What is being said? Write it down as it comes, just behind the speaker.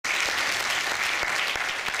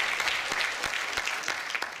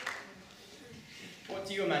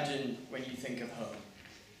do you imagine when you think of home?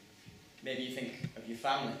 Maybe you think of your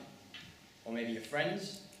family, or maybe your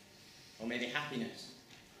friends, or maybe happiness.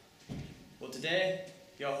 Well, today,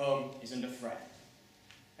 your home is under threat.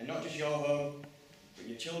 And not just your home, but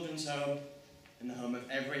your children's home, and the home of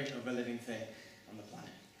every other living thing on the planet.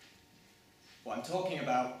 What I'm talking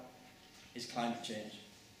about is climate change.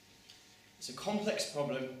 It's a complex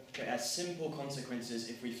problem, but it has simple consequences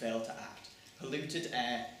if we fail to act. Polluted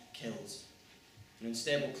air kills. An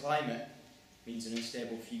unstable climate means an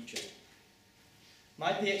unstable future.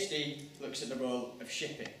 My PhD looks at the role of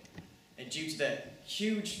shipping, and due to the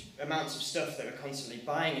huge amounts of stuff that we're constantly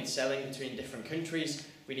buying and selling between different countries,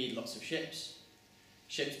 we need lots of ships.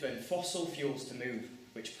 Ships burn fossil fuels to move,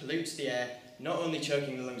 which pollutes the air, not only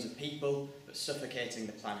choking the lungs of people, but suffocating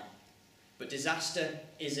the planet. But disaster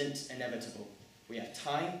isn't inevitable. We have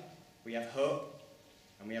time, we have hope,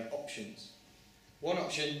 and we have options. One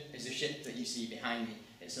option is the ship that you see behind me.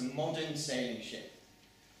 It's a modern sailing ship.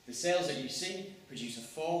 The sails that you see produce a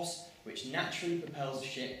force which naturally propels a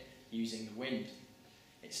ship using the wind.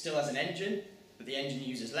 It still has an engine, but the engine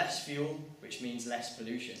uses less fuel, which means less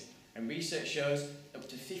pollution. And research shows up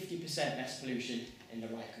to 50% less pollution in the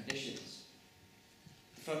right conditions.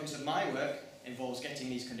 The focus of my work involves getting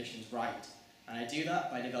these conditions right, and I do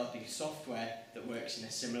that by developing software that works in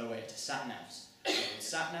a similar way to sat-navs.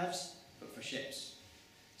 Sat-navs, but for ships.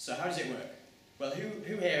 So how does it work? Well,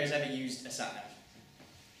 who here has ever used a sat-nav?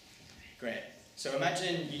 Great. So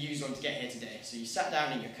imagine you use one to get here today. So you sat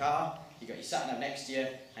down in your car, you got your sat-nav next to you,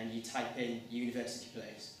 and you type in University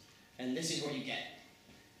Place. And this is what you get.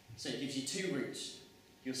 So it gives you two routes.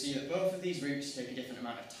 You'll see that both of these routes take a different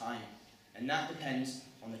amount of time, and that depends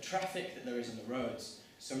on the traffic that there is on the roads.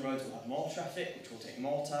 Some roads will have more traffic, which will take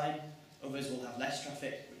more time. Others will have less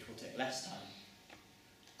traffic, which will take less time.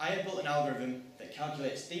 I have built an algorithm that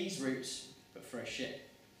calculates these routes, but for a ship.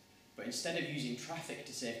 But instead of using traffic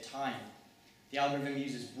to save time, the algorithm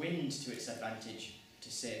uses wind to its advantage to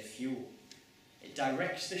save fuel. It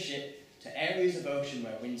directs the ship to areas of ocean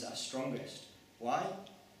where winds are strongest. Why?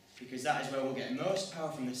 Because that is where we'll get most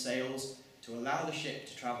power from the sails to allow the ship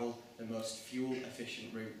to travel the most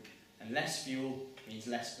fuel-efficient route. And less fuel means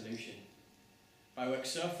less pollution. My work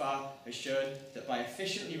so far has shown that by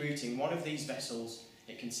efficiently routing one of these vessels,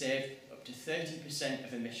 it can save up to 30%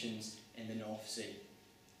 of emissions in the North Sea.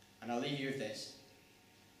 And I'll leave you with this.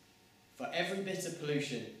 For every bit of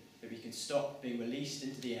pollution that we can stop being released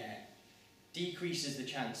into the air, decreases the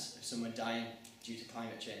chance of someone dying due to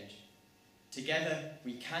climate change. Together,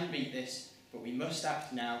 we can beat this, but we must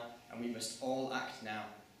act now, and we must all act now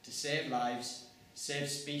to save lives, save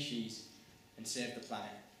species, and save the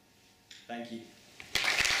planet. Thank you.